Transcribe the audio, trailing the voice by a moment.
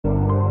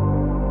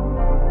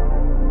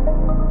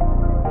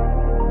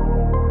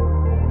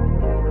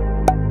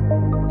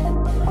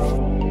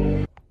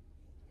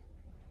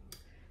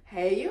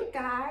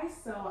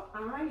So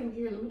I am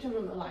here. Let me turn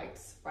on the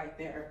lights right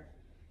there.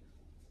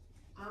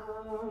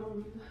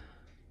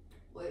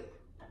 Wait,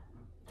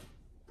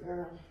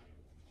 girl.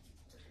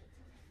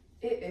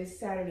 It is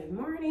Saturday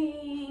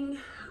morning.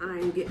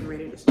 I'm getting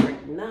ready to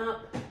straighten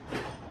up.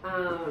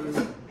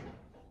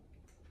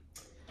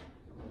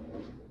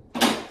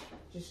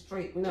 Just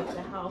straighten up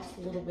the house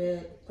a little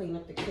bit, clean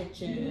up the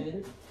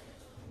kitchen.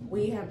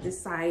 We have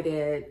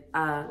decided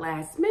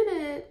last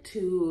minute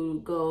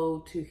to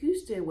go to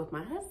Houston with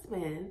my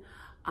husband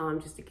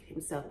just to get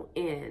him settled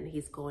in.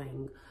 He's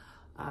going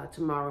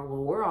tomorrow.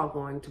 Well, we're all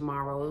going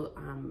tomorrow.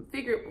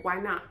 Figured why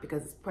not?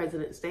 Because it's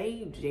President's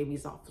Day.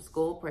 JB's off of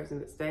school.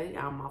 President's Day.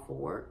 I'm off of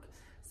work.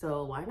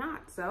 So why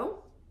not?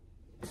 So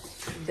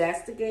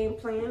that's the game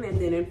plan. And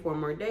then in 4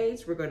 more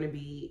days, we're going to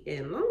be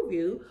in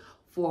Longview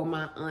for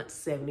my aunt's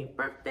 70th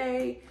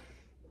birthday.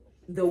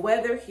 The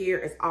weather here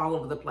is all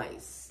over the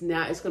place.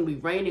 Now it's going to be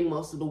raining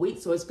most of the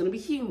week, so it's going to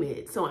be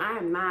humid. So I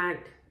am not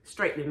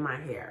straightening my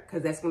hair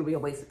because that's going to be a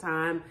waste of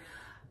time.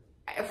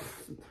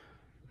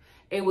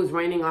 It was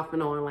raining off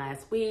and on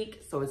last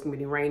week, so it's going to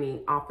be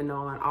raining off and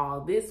on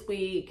all this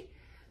week.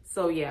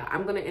 So yeah,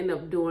 I'm going to end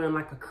up doing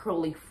like a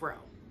curly fro.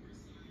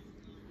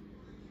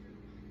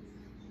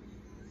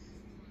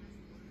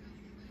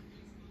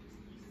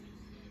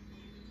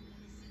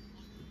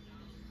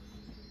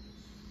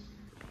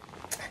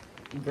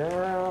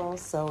 Girl,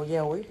 so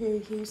yeah, we're here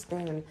in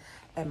Houston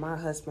at my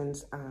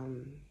husband's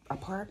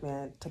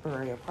apartment,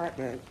 temporary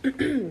apartment.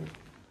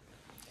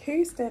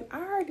 Houston, I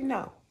already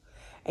know.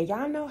 And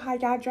y'all know how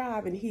y'all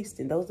drive in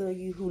Houston. Those of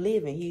you who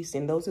live in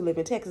Houston, those who live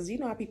in Texas, you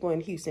know how people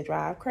in Houston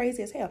drive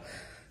crazy as hell.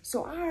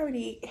 So I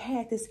already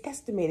had this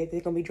estimated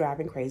they're going to be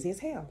driving crazy as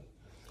hell.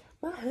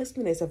 My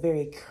husband is a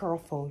very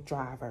careful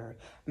driver.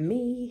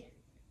 Me,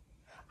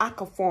 I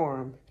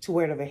conform to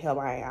wherever the hell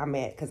I'm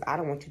at because I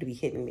don't want you to be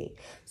hitting me.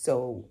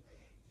 So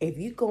if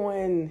you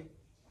going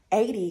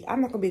 80,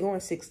 I'm not going to be going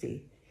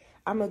 60.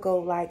 I'm going to go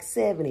like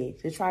 70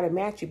 to try to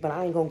match you, but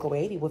I ain't going to go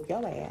 80 with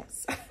your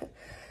ass.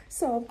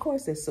 So, of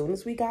course, as soon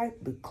as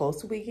the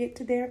closer we get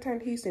to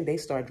downtown Houston, they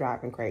start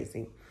driving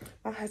crazy.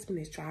 My husband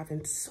is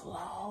driving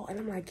slow, and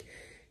I'm like,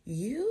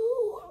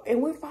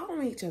 and we're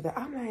following each other.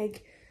 I'm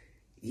like,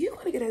 you're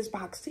going to get us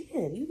boxed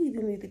in. You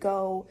either need to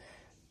go,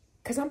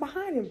 because I'm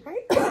behind him,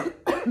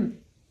 right?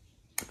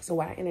 So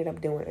what I ended up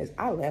doing is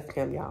I left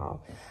him,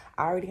 y'all.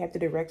 I already had the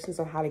directions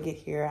on how to get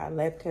here. I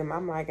left him.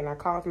 I'm like, and I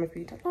called him a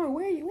few times. Oh,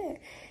 where are you at?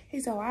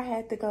 He said, I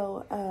had to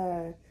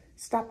go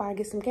stop by and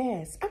get some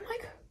gas. I'm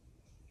like,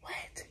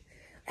 what?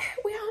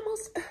 We're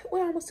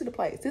almost to the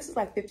place. This is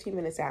like 15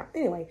 minutes out.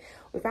 Anyway,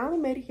 we finally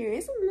made it here.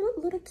 It's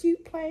a little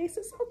cute place.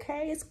 It's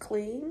okay. It's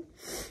clean.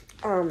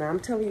 I'm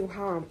telling you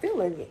how I'm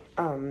feeling.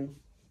 I'm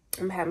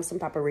having some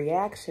type of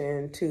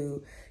reaction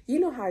to, you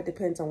know how it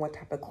depends on what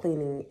type of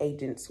cleaning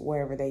agents,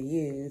 wherever they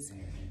use.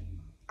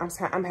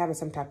 I'm having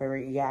some type of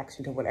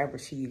reaction to whatever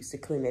she used to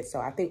clean it. So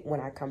I think when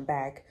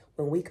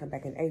we come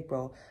back in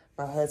April,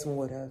 my husband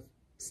would have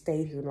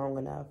stayed here long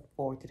enough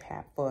for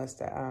us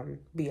to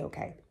be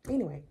okay.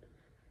 Anyway,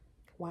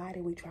 why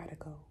did we try to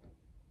go?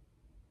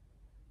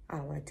 I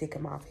don't want to tick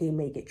him off. He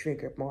may get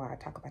triggered more. I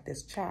talk about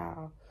this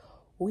child.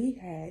 We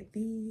had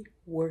the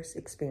worst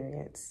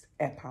experience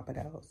at Papa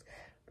Do's.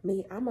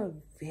 Me, I'm a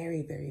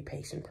very, very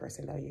patient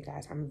person though, you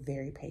guys. I'm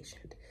very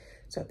patient.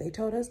 So they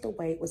told us the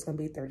wait was going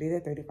to be 30 to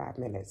 35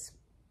 minutes.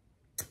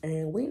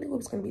 And we knew it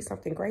was going to be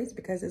something crazy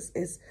because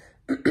it's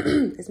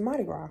it's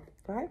Mardi Gras,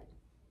 right?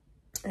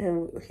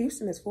 And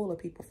Houston is full of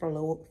people from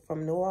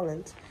New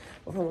Orleans,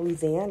 or from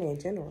Louisiana in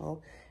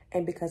general.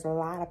 And because a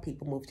lot of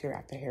people moved here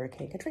after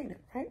Hurricane Katrina,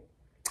 right?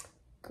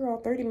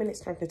 Girl, 30 minutes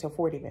turned into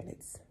 40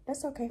 minutes.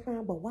 That's okay,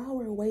 fine. But while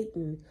we're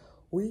waiting,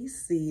 we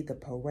see the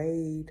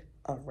parade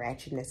of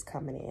ratchetness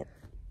coming in.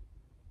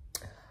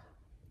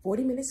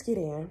 40 minutes get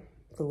in.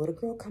 The little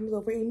girl comes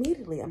over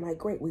immediately. I'm like,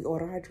 great, we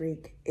order our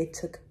drink. It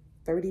took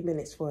 30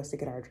 minutes for us to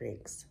get our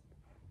drinks.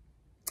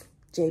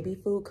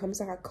 JB food comes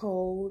out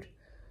cold.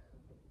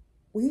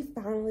 We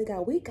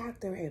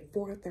got there at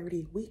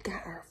 4:30. We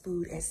got our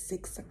food at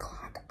 6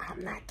 o'clock.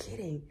 I'm not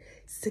kidding.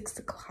 6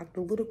 o'clock. The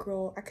little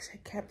girl, I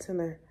kept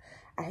telling her,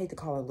 I hate to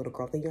call her a little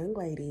girl. The young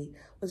lady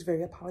was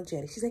very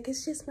apologetic. She's like,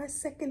 it's just my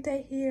second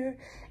day here.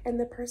 And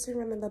the person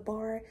running the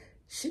bar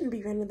shouldn't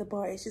be running the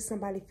bar. It's just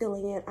somebody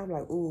filling in. I'm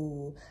like,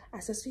 ooh. I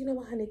said, so you know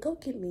what, honey, go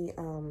get me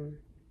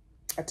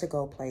a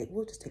to-go plate.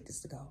 We'll just take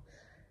this to go.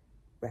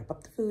 Wrap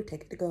up the food,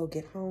 take it to go,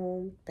 get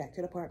home, back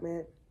to the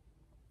apartment.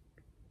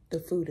 The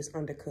food is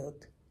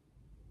undercooked.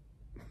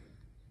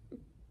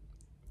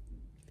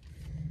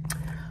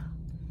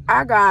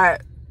 I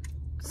got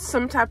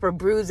some type of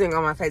bruising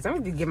on my face. I'm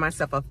going to give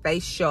myself a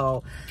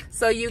facial.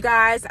 So you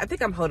guys, I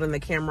think I'm holding the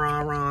camera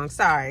all wrong.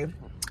 Sorry.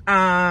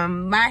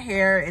 My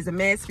hair is a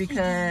mess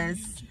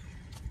because,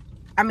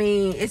 I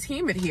mean, it's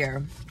humid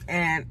here.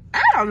 And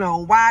I don't know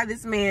why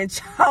this man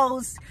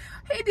chose,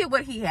 he did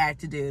what he had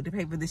to do to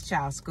pay for this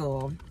child's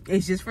school.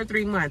 It's just for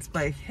 3 months.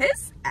 But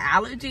his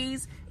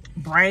allergies,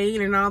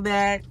 brain and all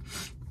that,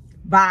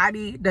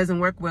 body doesn't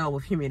work well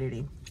with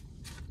humidity.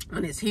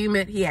 When it's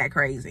humid, he had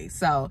crazy.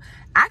 So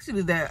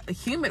actually the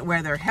humid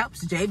weather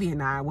helps JB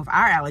and I with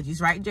our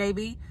allergies, right,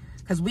 JB?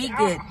 Because we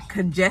get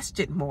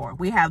congested more.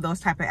 We have those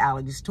type of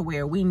allergies to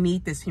where we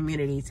need this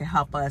humidity to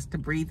help us to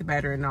breathe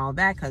better and all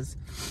that. Because,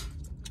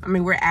 I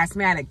mean, we're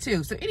asthmatic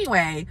too. So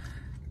anyway,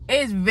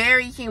 it's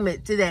very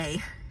humid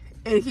today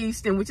in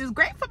Houston, which is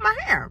great for my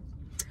hair.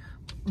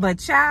 But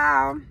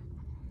child,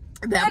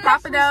 that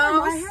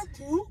Papados.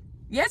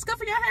 Yeah, it's good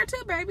for your hair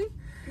too, baby.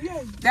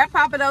 Yes. That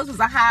Papados was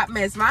a hot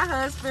mess. My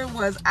husband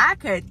was, I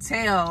could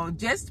tell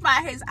just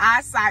by his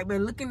eyesight, but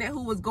looking at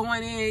who was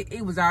going in,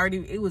 it was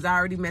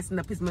already messing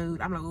up his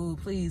mood. I'm like, oh,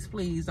 please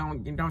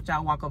don't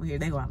y'all walk over here.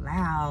 They were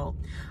loud,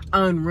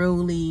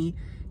 unruly,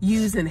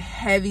 using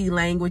heavy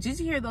language. Did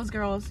you hear those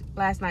girls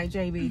last night,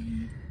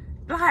 JB?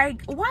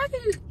 Like, why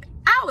can you?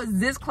 I was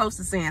this close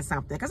to saying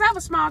something because I have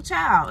a small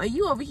child, and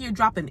you over here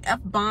dropping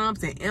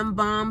F-bombs and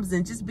M-bombs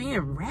and just being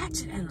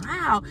ratchet and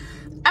loud.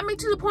 I mean,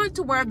 to the point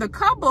to where the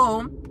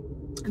couple,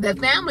 the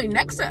family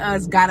next to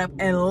us, got up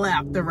and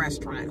left the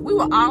restaurant. We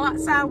were all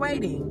outside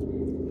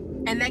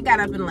waiting, and they got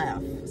up and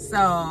left.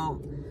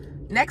 So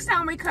next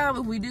time we come,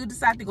 if we do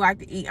decide to go out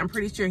to eat, I'm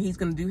pretty sure he's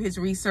going to do his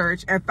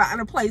research and find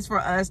a place for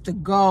us to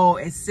go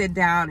and sit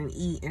down and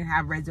eat and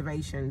have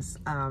reservations.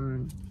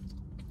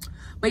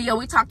 But yeah,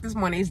 we talked this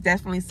morning. It's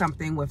definitely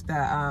something with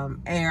the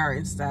air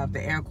and stuff,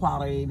 the air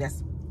quality.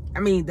 That's, I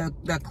mean,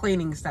 the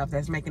cleaning stuff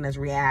that's making us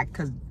react,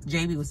 because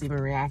JB was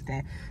even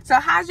reacting. So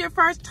how's your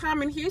first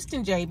time in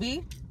Houston,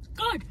 JB?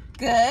 Good.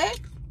 Good?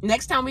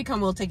 Next time we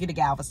come, we'll take you to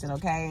Galveston,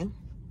 okay?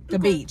 The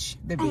beach.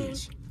 The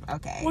beach.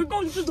 Okay. We're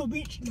going to the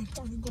beach next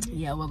time.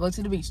 Yeah, we'll go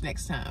to the beach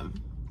next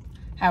time.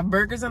 Have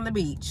burgers on the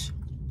beach.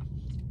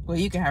 Well,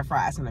 you can have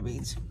fries on the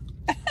beach.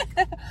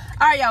 All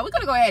right, y'all, we're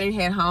gonna go ahead and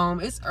head home.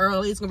 It's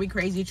early, it's gonna be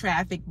crazy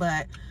traffic,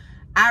 but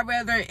I'd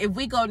rather, if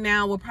we go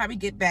now, we'll probably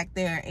get back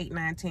there 8,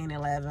 9, 10,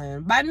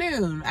 11 by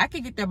noon. I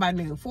can get there by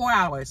noon. 4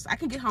 hours. I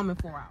can get home in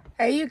 4 hours.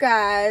 Hey, you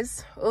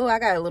guys. Oh, I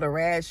got a little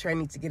rash. I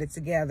need to get it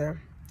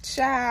together.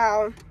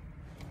 Ciao.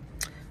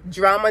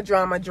 Drama,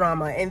 drama,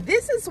 drama. And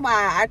this is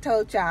why I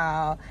told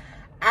y'all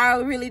I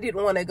really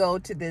didn't want to go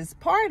to this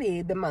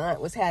party that my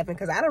aunt was having,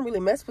 because I don't really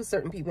mess with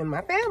certain people in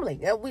my family.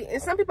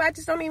 And some people I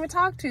just don't even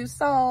talk to.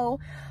 So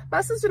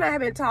my sister and I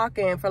have been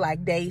talking for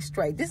like days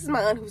straight. This is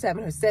my aunt who's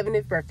having her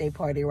 70th birthday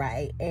party,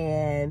 right?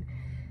 And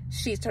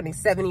she's turning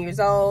 7 years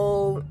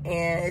old,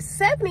 and it's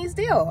 70s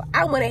deal.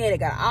 I went ahead and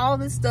got all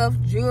this stuff,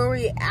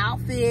 jewelry,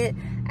 outfit.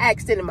 I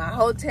extended my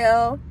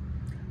hotel.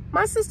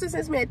 My sister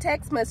sends me a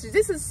text message.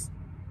 This is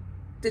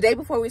the day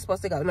before we were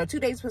supposed to go. No, 2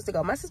 days supposed to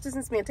go. My sister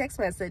sends me a text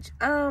message.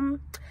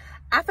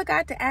 I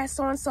forgot to ask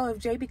so-and-so if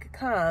JB could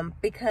come,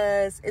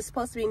 because it's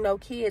supposed to be no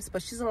kids,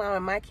 but she's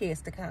allowing my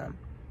kids to come.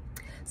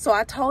 So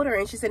I told her,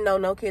 and she said,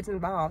 no kids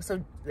involved.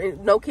 So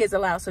no kids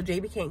allowed, so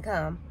JB can't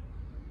come.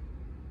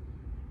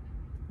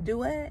 Do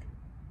what?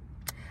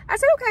 I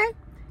said, okay.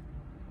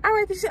 All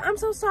right. She said, I'm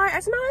so sorry. I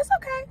said, no, it's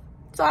okay.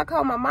 So I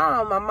called my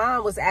mom. My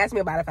mom was asking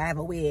me about if I have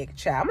a wig.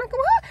 Child, I'm like,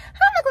 what?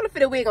 How am I going to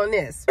fit a wig on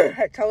this?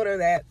 I told her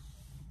that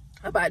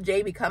about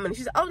JB coming.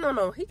 She said, oh,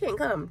 no, he can't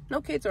come.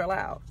 No kids are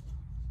allowed.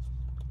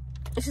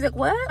 And she's like,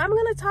 what? I'm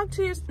going to talk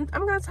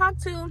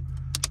to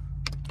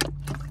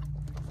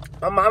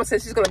my mom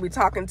said she's going to be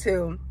talking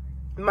to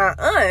my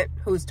aunt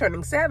who's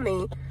turning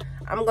 70.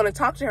 I'm going to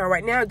talk to her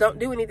right now. Don't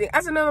do anything.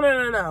 I said,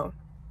 no.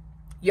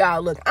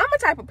 Y'all, look, I'm a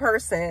type of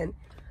person,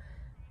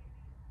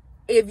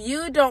 if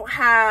you don't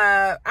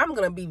have, I'm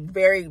going to be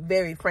very,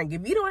 very frank.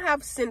 If you don't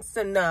have sense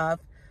enough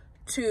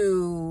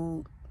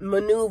to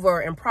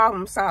maneuver and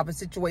problem solve a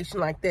situation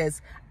like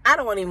this, I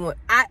don't even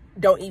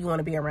want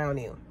to be around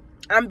you.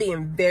 I'm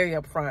being very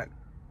upfront.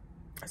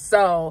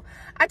 So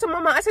I told my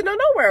mom, I said, no,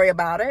 don't worry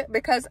about it,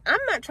 because I'm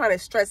not trying to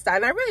stress out.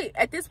 And I really,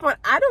 at this point,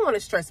 I don't want to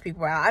stress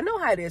people out. I know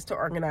how it is to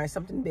organize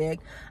something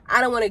big.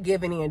 I don't want to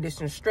give any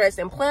additional stress.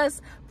 And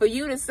plus, for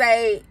you to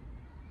say,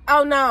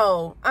 oh,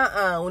 no,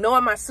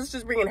 knowing my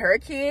sister's bringing her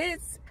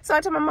kids. So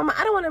I told my mama,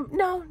 I don't want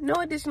to, no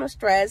additional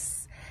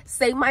stress.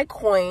 Save my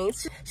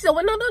coins. She said,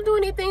 well, no, don't do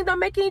anything. Don't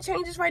make any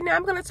changes right now.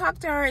 I'm going to talk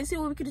to her and see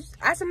what we could do.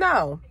 I said,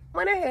 no.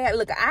 Went ahead.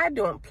 Look, I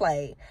don't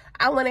play.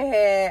 I went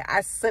ahead.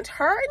 I sent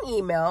her an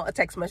email, a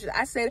text message.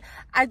 I said,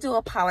 I do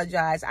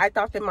apologize. I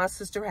thought that my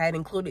sister had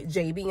included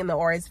JB in the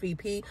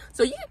RSVP.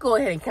 So you can go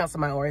ahead and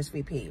cancel my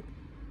RSVP.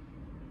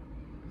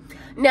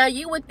 Now,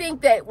 you would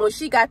think that when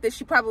she got this,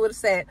 she probably would have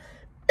said,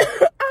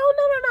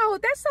 oh, no,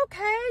 that's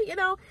okay. You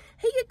know,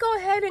 he could go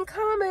ahead and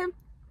come and,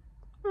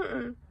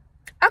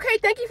 okay,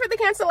 thank you for the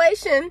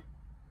cancellation.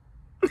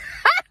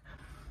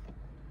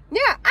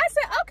 Yeah, I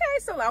said, okay.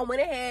 So I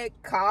went ahead,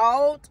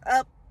 called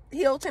up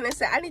Hilton and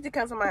said, I need to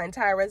cancel my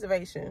entire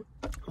reservation.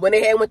 Went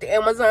ahead, went to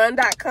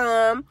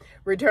Amazon.com,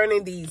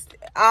 returning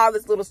all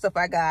this little stuff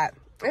I got.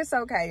 It's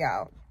okay,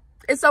 y'all.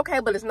 It's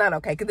okay, but it's not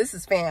okay, because this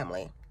is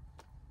family.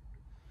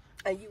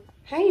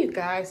 Hey, you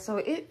guys. So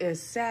it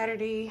is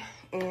Saturday,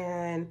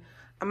 and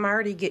I'm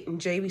already getting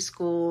JB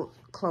school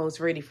clothes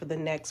ready for the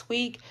next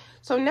week.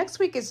 So next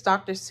week is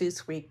Dr.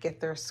 Seuss week at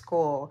their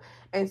school.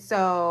 And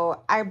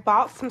so I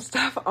bought some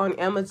stuff on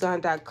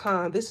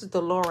Amazon.com. This is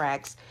the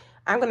Lorax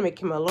I'm gonna make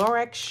him a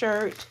Lorex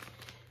shirt.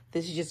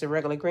 This is just a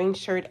regular green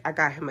shirt. I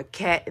got him a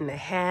cat in the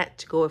hat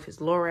to go with his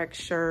Lorex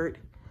shirt.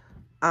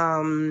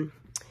 And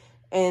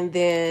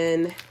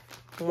then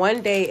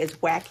one day is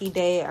Wacky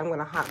Day. I'm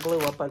gonna hot glue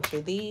a bunch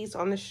of these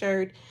on the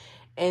shirt.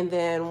 And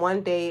then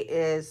one day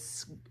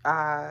is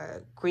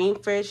green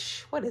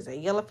fish. What is it?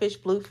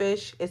 Yellowfish,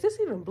 bluefish. Is this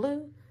even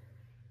blue?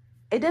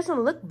 It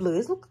doesn't look blue.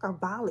 It looks like a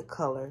violet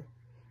color.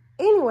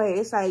 Anyway,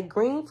 it's like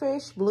green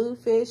fish, blue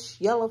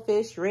fish, yellow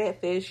fish, red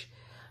fish.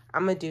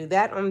 I'm gonna do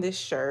that on this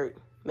shirt.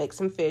 Make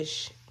some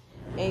fish.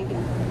 And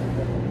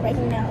right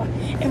now,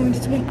 and we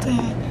just went to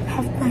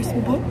Half Price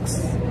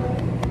Books,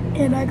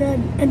 and I got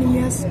an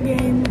NES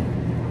game.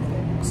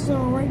 So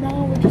right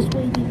now we're just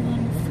waiting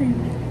on the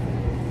freeway.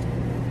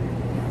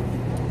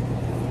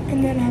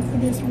 And then after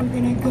this, we're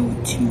gonna go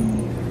to,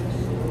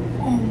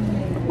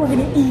 we're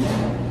gonna eat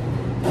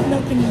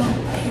nothing but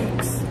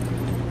pigs.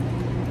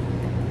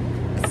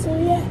 So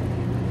yeah,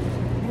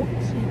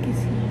 milkshake is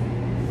here.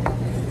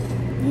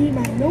 Need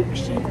my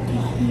milkshake to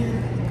here.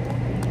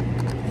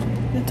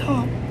 The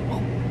top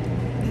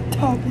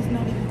is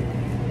not even,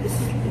 this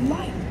is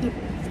light. The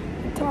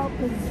top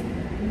is,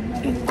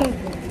 it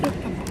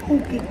doesn't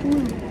poke it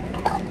through.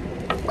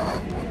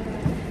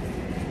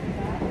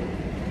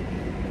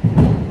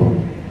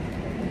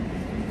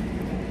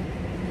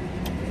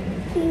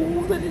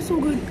 Oh, that is so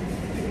good.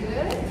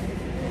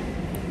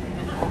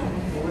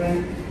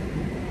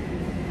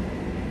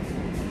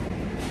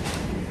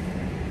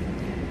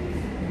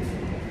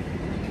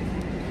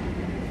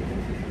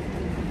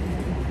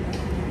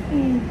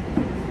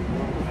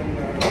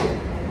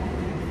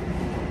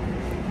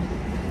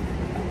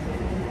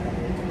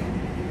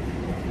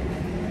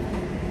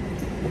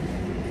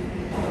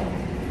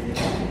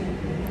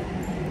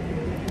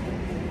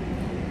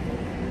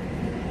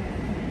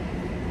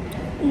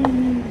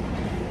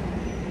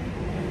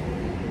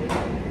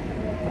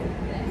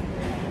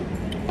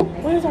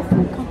 Where's our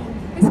food coming?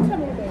 It's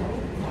coming, baby.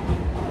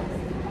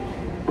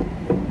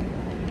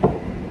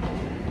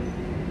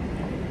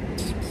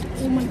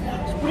 Oh my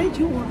gosh, what did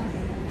you order?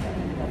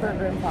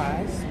 burger and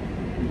fries.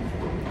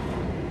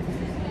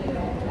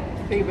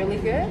 They really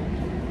good?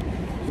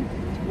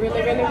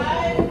 Really, really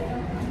good?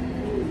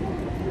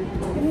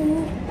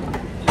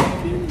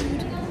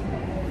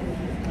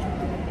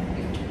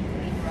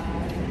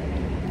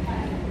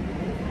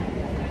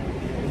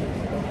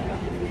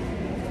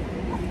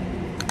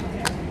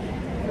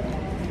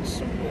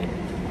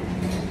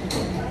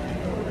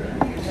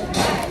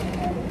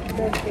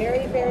 They're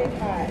very, very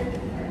hot.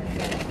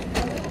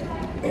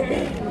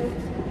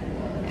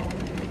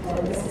 So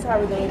this is how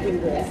we're going to do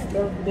this.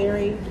 They're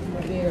very,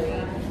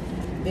 very,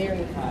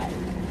 very hot.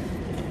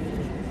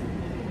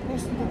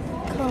 That's the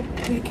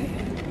cupcake.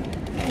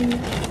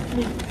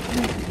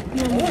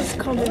 No, it's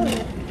coming in the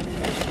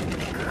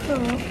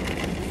cup.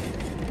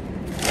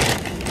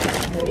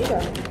 There you go.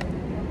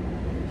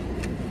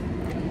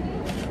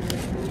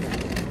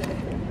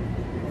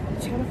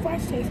 See how the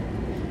fries taste.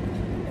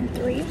 In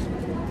 3,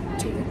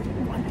 2,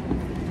 1.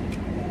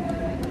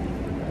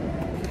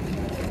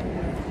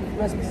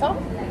 Want some salt?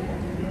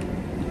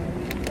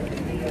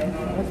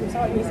 Want some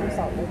salt? You need some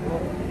salt.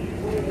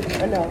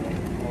 Or no?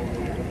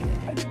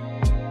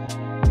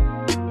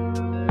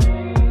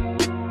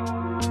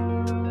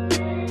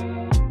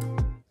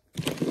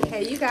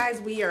 Hey, you guys,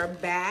 we are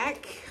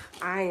back.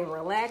 I am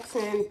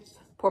relaxing.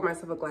 Pour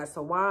myself a glass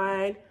of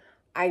wine.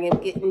 I am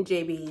getting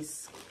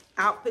JB's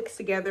outfits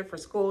together for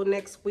school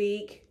next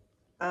week.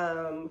 We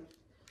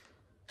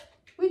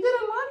did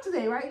a lot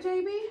today, right,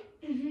 JB?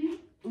 Mm-hmm.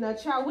 Now,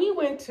 child, we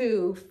went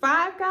to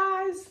Five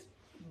Guys,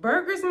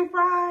 burgers and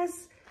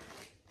fries.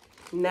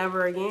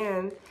 Never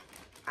again.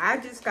 I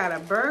just got a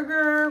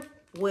burger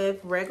with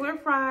regular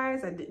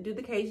fries. I didn't do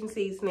the Cajun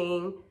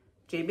seasoning.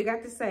 JB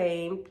got the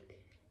same.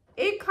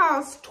 It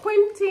cost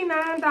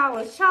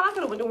 $29. Child, I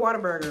could have went to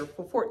Whataburger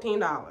for $14.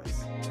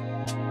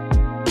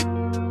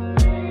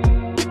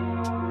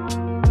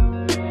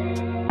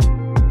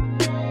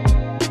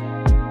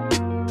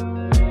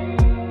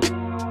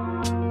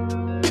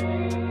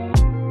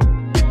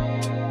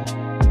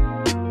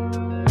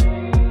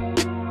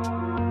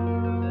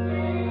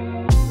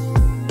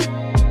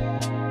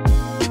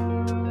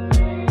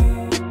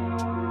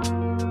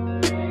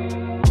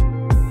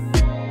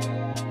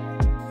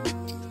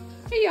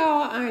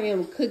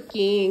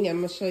 Cooking. I'm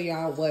gonna show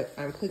y'all what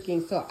I'm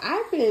cooking. So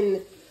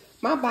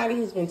my body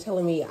has been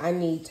telling me I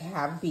need to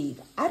have beef.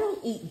 I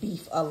don't eat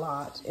beef a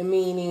lot,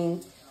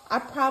 meaning I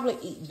probably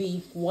eat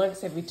beef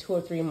once every 2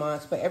 or 3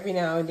 months, but every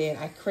now and then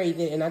I crave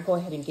it and I go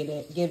ahead and give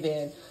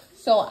in.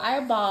 So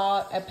I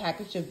bought a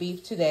package of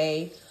beef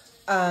today,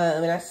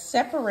 and I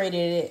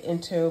separated it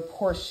into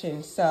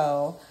portions.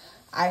 So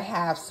I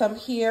have some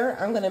here.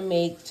 I'm gonna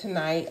make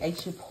tonight a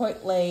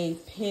chipotle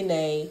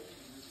penne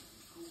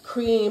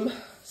cream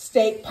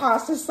steak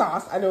pasta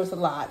sauce. I know it's a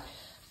lot.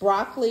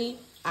 Broccoli.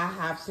 I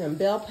have some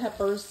bell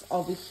peppers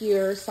over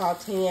here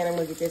sauteing. I'm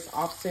gonna get this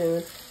off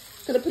soon.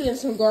 Gonna put in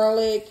some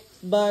garlic,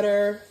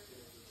 butter,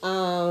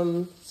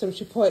 some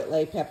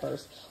chipotle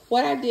peppers.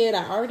 What I did,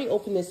 I already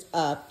opened this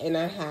up and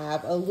I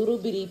have a little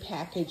bitty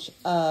package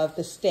of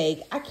the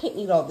steak. I can't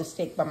eat all the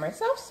steak by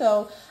myself,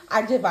 so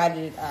I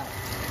divided it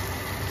up.